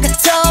날 뭐가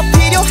더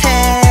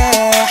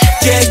필요해.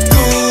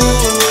 개꿀.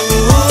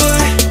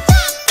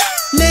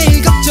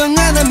 내일 걱정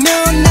안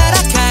하면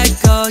날아갈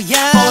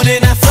거야. 오늘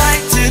난 fly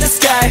to the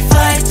sky,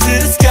 fly to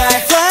the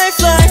sky, fly,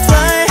 fly,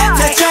 fly.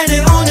 다 잘 돼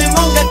오늘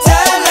뭔가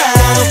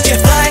달라. 높게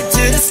fly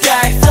to the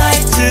sky, fly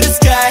to the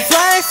sky,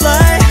 fly,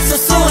 fly.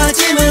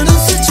 소소하지만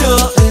웃음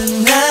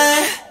좋은 날.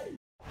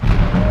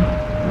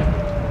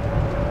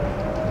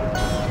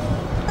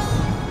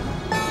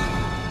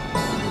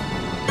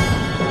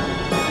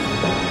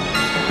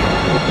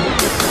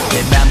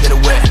 내 맘대로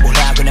왜뭘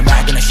하거나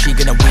말거나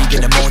쉬거나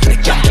위거나 모든 내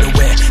깜대로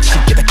왜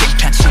쉽게 다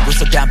깽판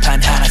치고서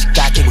단판 하나씩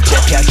깎이고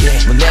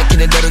재피하게 뭐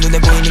내키는 대로 눈에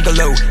보이는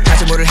걸로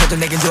하지 뭐를 해도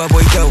내겐 좋아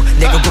보이고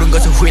내가 고른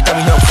것은 후회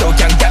따윈 없어.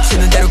 그냥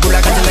닥치는 대로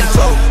굴러가자 let it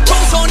flow.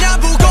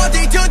 동서남북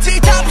어디든지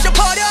다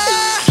부셔버려.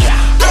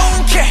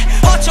 Don't care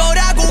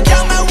어쩌라고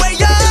그냥 my way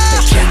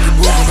up. 챙긴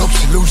부분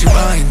없이 lose your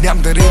mind.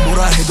 남들이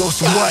뭐라 해도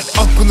so what.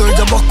 얻고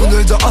놀자 먹고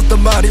놀자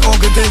어떤 말이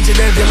오게든지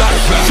live your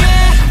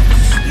life.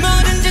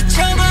 뭐든지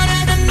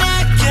처벌하다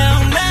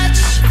knockout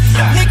match.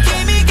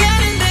 느낌이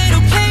가는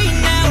대로 play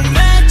now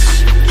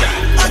match.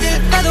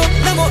 어딜 가도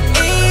너무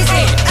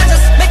easy. I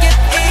just make it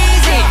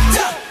easy.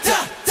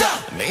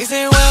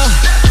 Amazing well.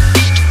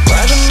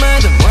 말든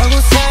말든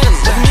뭐라고 살든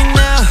look at me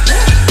now.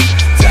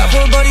 다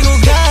버버리고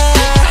가.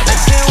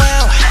 Amazing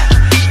well.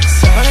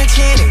 서른을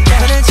치든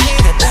가만을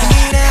치든 look at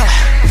me now.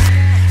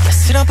 다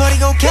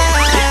쓸어버리고 가.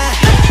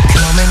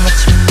 Come and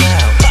watch me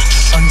now.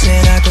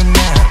 언제라도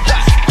now.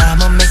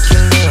 I'ma make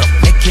you look,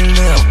 make you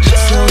look.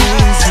 It's so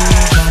easy.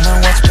 Come and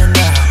watch me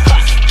now.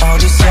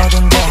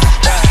 어디서든 다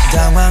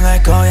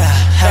당황할 거야,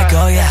 할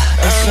거야.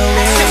 It's so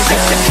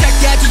easy.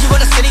 짝짝짝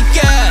뒤집어놨으니까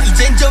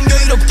이젠 좀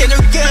여유롭게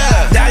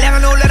놀까. 날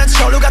향한 올라란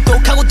철로가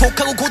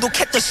독하고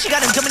고독했던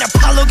시간은 그냥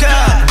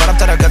팔로가. 바람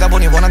따라가다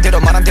보니 원한 대로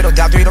말한 대로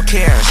나도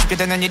이렇게 쉽게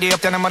되는 일이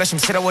없다는 말에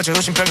심스러워져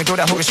의심병이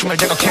돌아 호기심을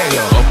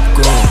대각해요.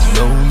 없고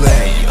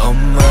놀래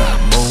엄마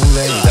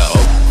몰래 다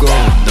없고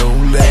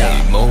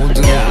놀래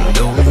모두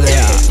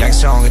놀래.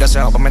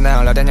 양성이라서 밤에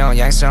날아다녀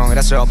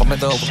양성이라서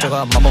밤에도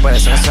국조가 마법을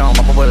성해서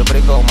마법을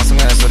부리고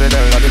망성의 소리를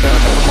어디든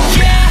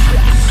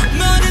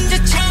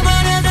뭐든지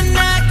처벌하다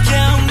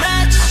knockout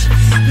match.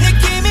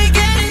 느낌이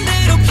가는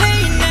대로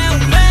play now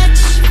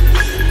match.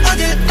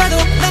 어딜 봐도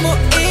너무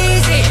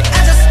easy.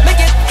 I just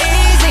make it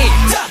easy.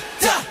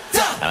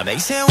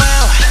 Amazing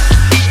wow.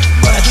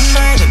 뭐라든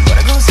말든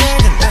뭐라고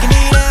살든 look at me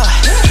now.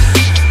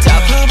 다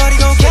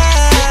풀어버리고 가.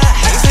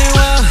 Amazing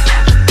wow.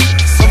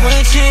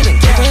 손을 치든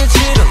개를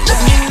치든 look at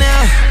me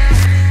now.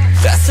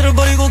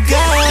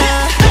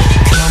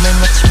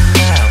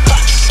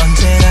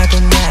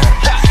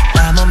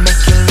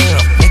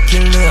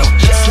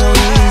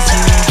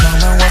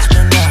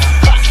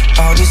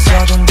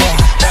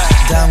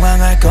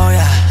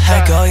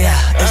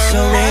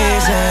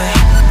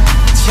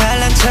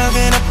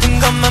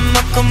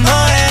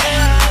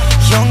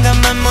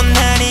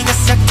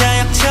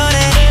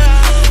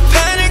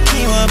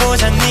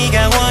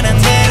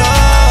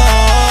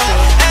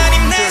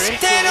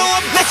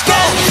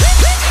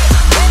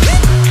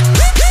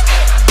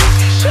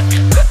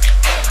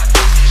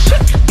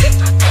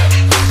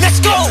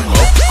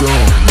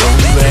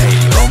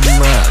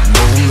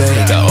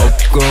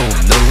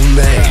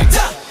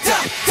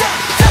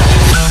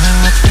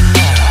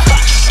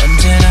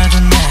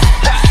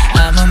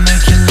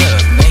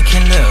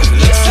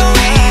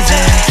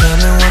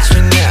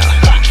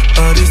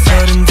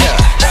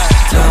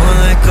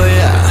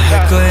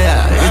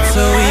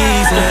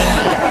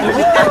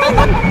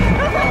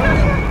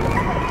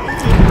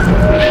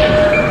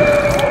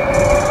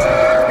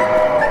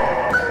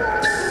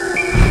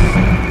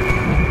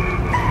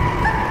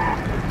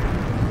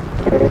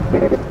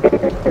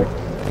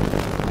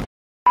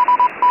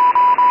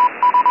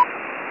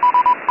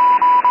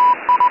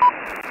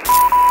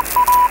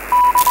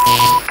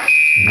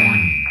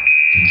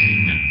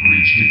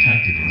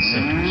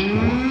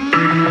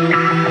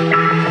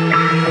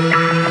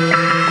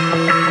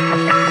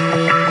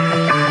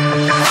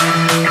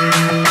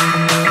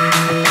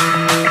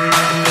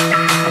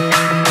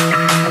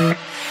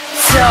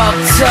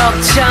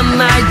 석참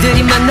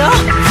말들이 많어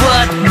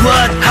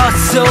what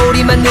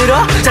헛소리만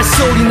늘어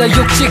잔소리나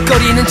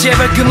욕짓거리는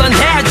제발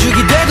그만해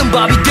죽이 되든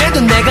밥이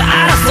되든 내가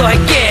알아서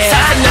할게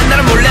사실은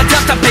나는 몰래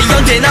답답해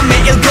언제나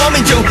매일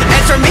고민 중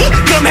Answer me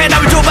그럼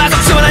해답을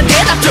줘봐서 시원한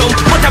대답 좀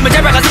못하면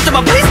제발 가서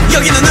좀만 please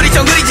여기는 우리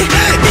정글이지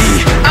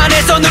이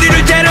안에서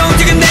우리를 데려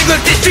움직인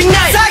내국 디스트릭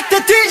나이 싹 다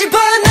뒤집어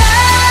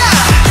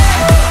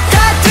다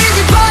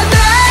뒤집어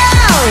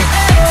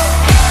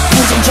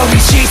부정적인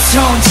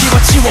시선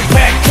지워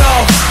back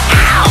up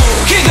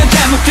그건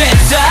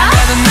잘못됐어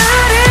나는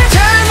나를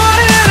잘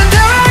모르는데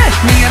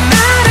왜 네가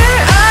나를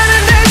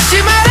아는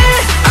듯이 말해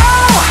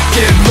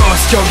Get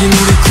lost 여긴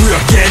우리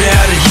구역 Get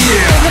out of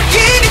here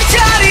느낌이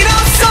자리는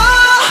없어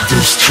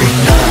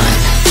District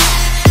 9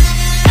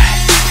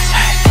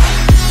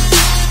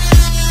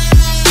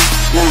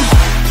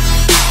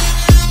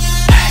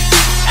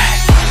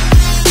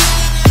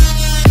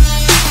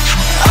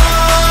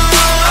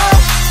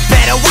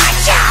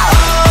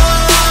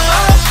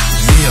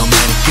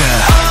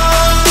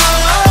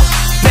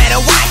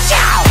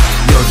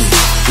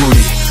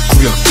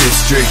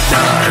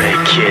 Stray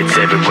kids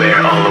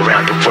everywhere all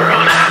around the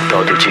world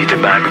떠들지들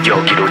말고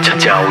여기로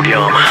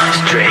찾아오렴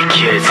Stray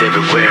kids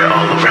everywhere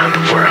all around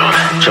the world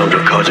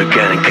점점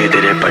커져가는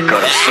그들의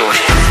발걸음 소리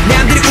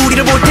남들이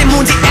우리를 볼 때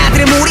문제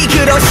아들의 무리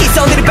그런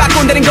시선들을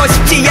바꾼다는 건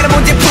쉽지 않은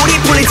문제풀이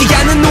풀리지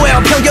않는 노예와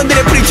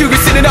편견들의 풀이 죽을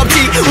수는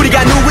없지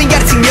우리가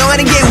누구인가를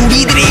증명하는 게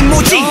우리들의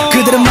임무지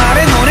그들은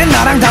말해 너네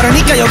나랑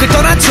다르니까 여길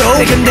떠났죠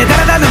근데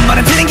다르다는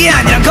말은 틀린 게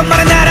아니란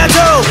것만은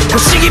알아줘 그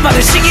시기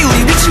받을 시기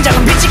우리 미친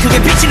작은 빛이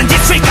그게 비치는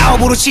디스트릭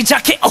아홉으로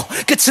시작해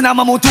끝은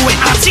아마 모두의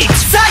아직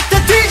싹 다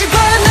뒤집어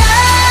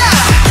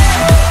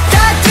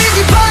다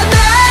뒤집어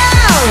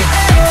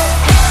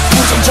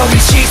부정적인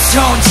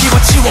시선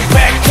지워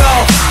back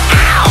up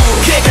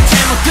그건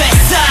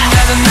잘못됐어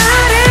나는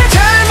나를 잘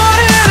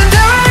모르는데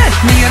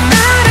왜 네가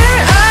나를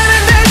아는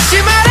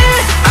듯이 말해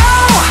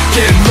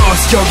Get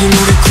lost 여긴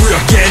우리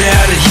구역 Get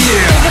out of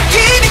here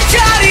느낌이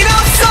자리는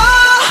없어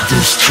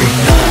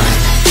District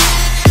 9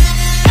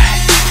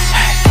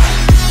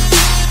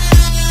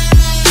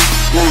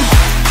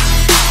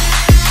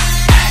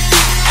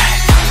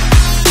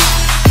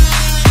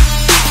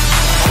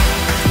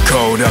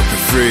 Cold up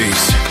and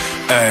freeze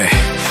에이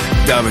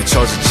땀을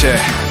젖은 채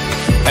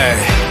에이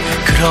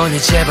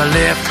그러니 제발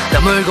live 나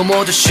물고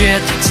모두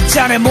shit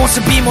진짜 내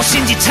모습이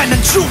무엇인지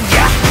찾는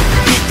중이야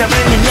땀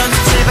흘린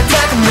연습실과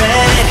작은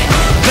red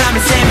밤에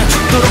새면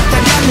죽도록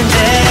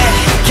달렸는데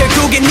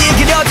결국엔 네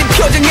그려진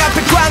표정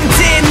앞에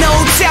광대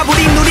너 자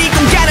우리 누리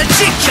공간을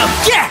지켜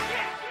yeah!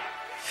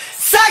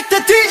 싹 다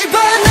뒤집어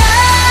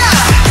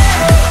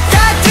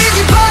다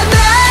뒤집어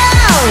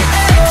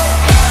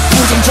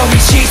부정적인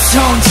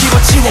시선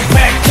지워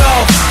back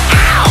up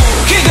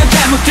그건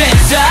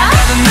잘못됐어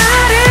나는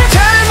나를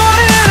잘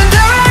모르는데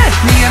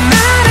왜 네가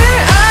나를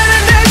아는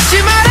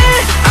듯이 말해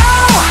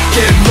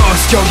Get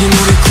lost 여긴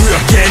우리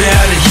구역 Get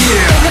out of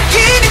here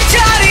느낌이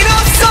자리는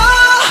없어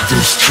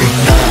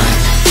District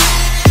 9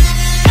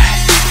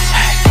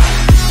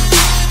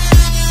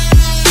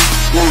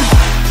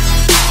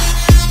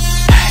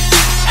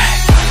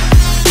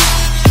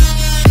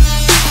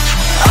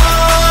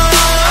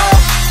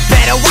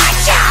 Better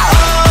watch out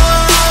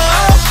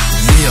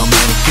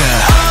위험하니까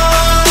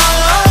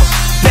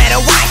Better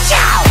watch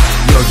out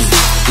여기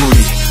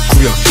우리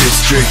구역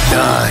District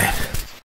 9